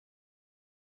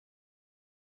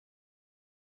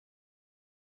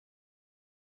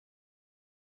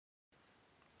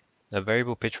A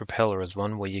variable pitch propeller is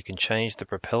one where you can change the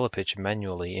propeller pitch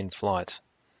manually in flight.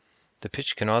 The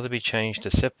pitch can either be changed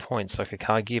to set points like a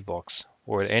car gearbox,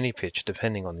 or at any pitch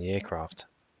depending on the aircraft.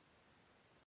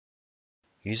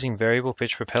 Using variable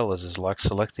pitch propellers is like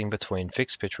selecting between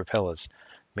fixed pitch propellers,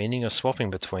 meaning you're swapping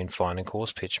between fine and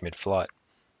coarse pitch mid-flight.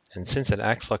 And since it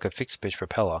acts like a fixed pitch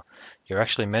propeller, you're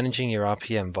actually managing your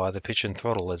RPM via the pitch and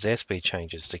throttle as airspeed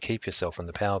changes to keep yourself in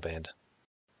the power band.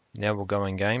 Now we'll go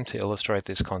in game to illustrate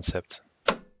this concept.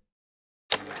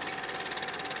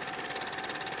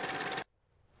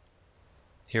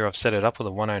 Here I've set it up with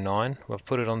a 109, we've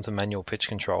put it onto manual pitch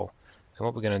control, and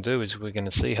what we're going to do is we're going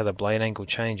to see how the blade angle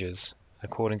changes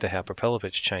according to how propeller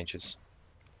pitch changes.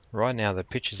 Right now the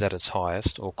pitch is at its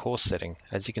highest or coarse setting,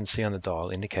 as you can see on the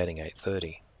dial indicating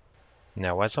 830.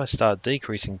 Now as I start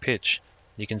decreasing pitch,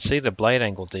 you can see the blade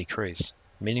angle decrease,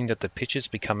 meaning that the pitch is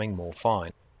becoming more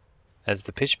fine. As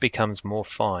the pitch becomes more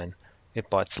fine, it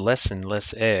bites less and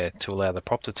less air to allow the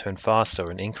prop to turn faster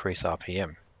and increase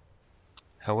RPM.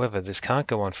 However, this can't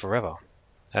go on forever.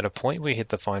 At a point we hit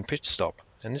the fine pitch stop,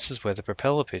 and this is where the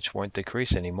propeller pitch won't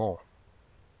decrease anymore.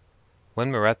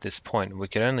 When we're at this point, we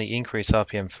can only increase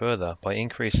RPM further by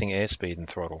increasing airspeed and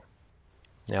throttle.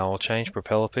 Now I'll change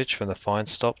propeller pitch from the fine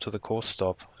stop to the coarse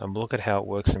stop and look at how it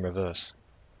works in reverse.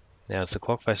 Now as the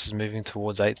clock face is moving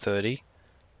towards 830,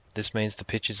 this means the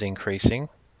pitch is increasing,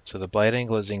 so the blade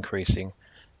angle is increasing.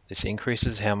 This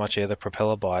increases how much air the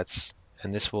propeller bites,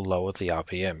 and this will lower the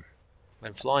RPM.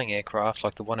 When flying aircraft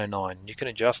like the 109, you can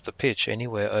adjust the pitch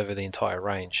anywhere over the entire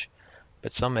range,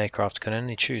 but some aircraft can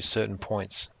only choose certain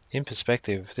points. In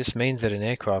perspective, this means that an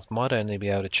aircraft might only be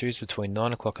able to choose between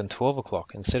 9 o'clock and 12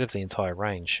 o'clock instead of the entire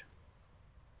range.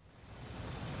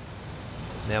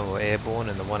 Now we're airborne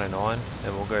in the 109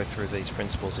 and we'll go through these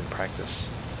principles in practice.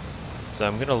 So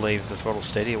I'm going to leave the throttle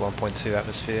steady at 1.2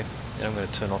 atmosphere and I'm going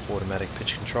to turn off automatic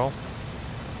pitch control.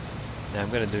 Now I'm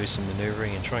going to do some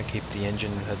maneuvering and try and keep the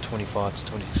engine at 25 to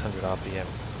 2600 RPM.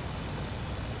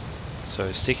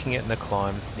 So sticking it in the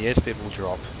climb, the airspeed will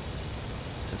drop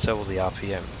and so will the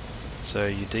RPM. So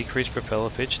you decrease propeller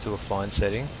pitch to a fine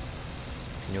setting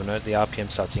and you'll note the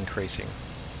RPM starts increasing.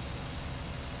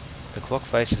 The clock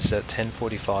face is at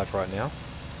 10:45 right now.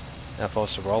 Now if I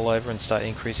was to roll over and start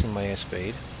increasing my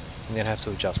airspeed, I'm going to have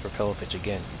to adjust propeller pitch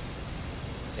again.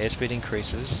 Airspeed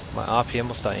increases, my RPM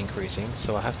will start increasing,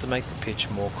 so I have to make the pitch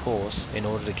more coarse in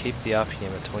order to keep the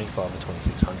RPM at 25 or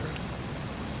 2600.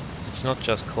 It's not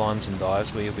just climbs and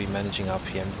dives where you'll be managing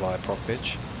RPM via prop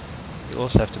pitch, you'll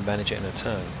also have to manage it in a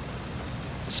turn,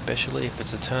 especially if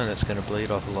it's a turn that's going to bleed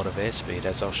off a lot of airspeed,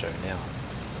 as I'll show now.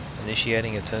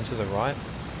 Initiating a turn to the right,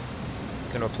 I'm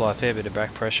going to apply a fair bit of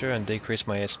back pressure and decrease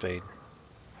my airspeed.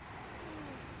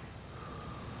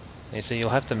 You see, you'll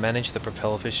have to manage the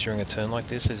propeller pitch during a turn like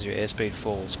this as your airspeed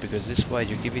falls, because this way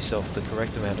you give yourself the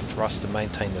correct amount of thrust to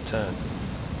maintain the turn.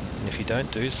 And if you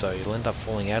don't do so, you'll end up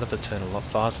falling out of the turn a lot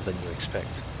faster than you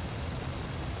expect.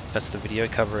 That's the video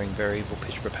covering variable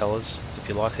pitch propellers. If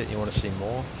you liked it and you want to see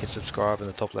more, hit subscribe in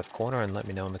the top left corner and let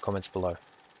me know in the comments below.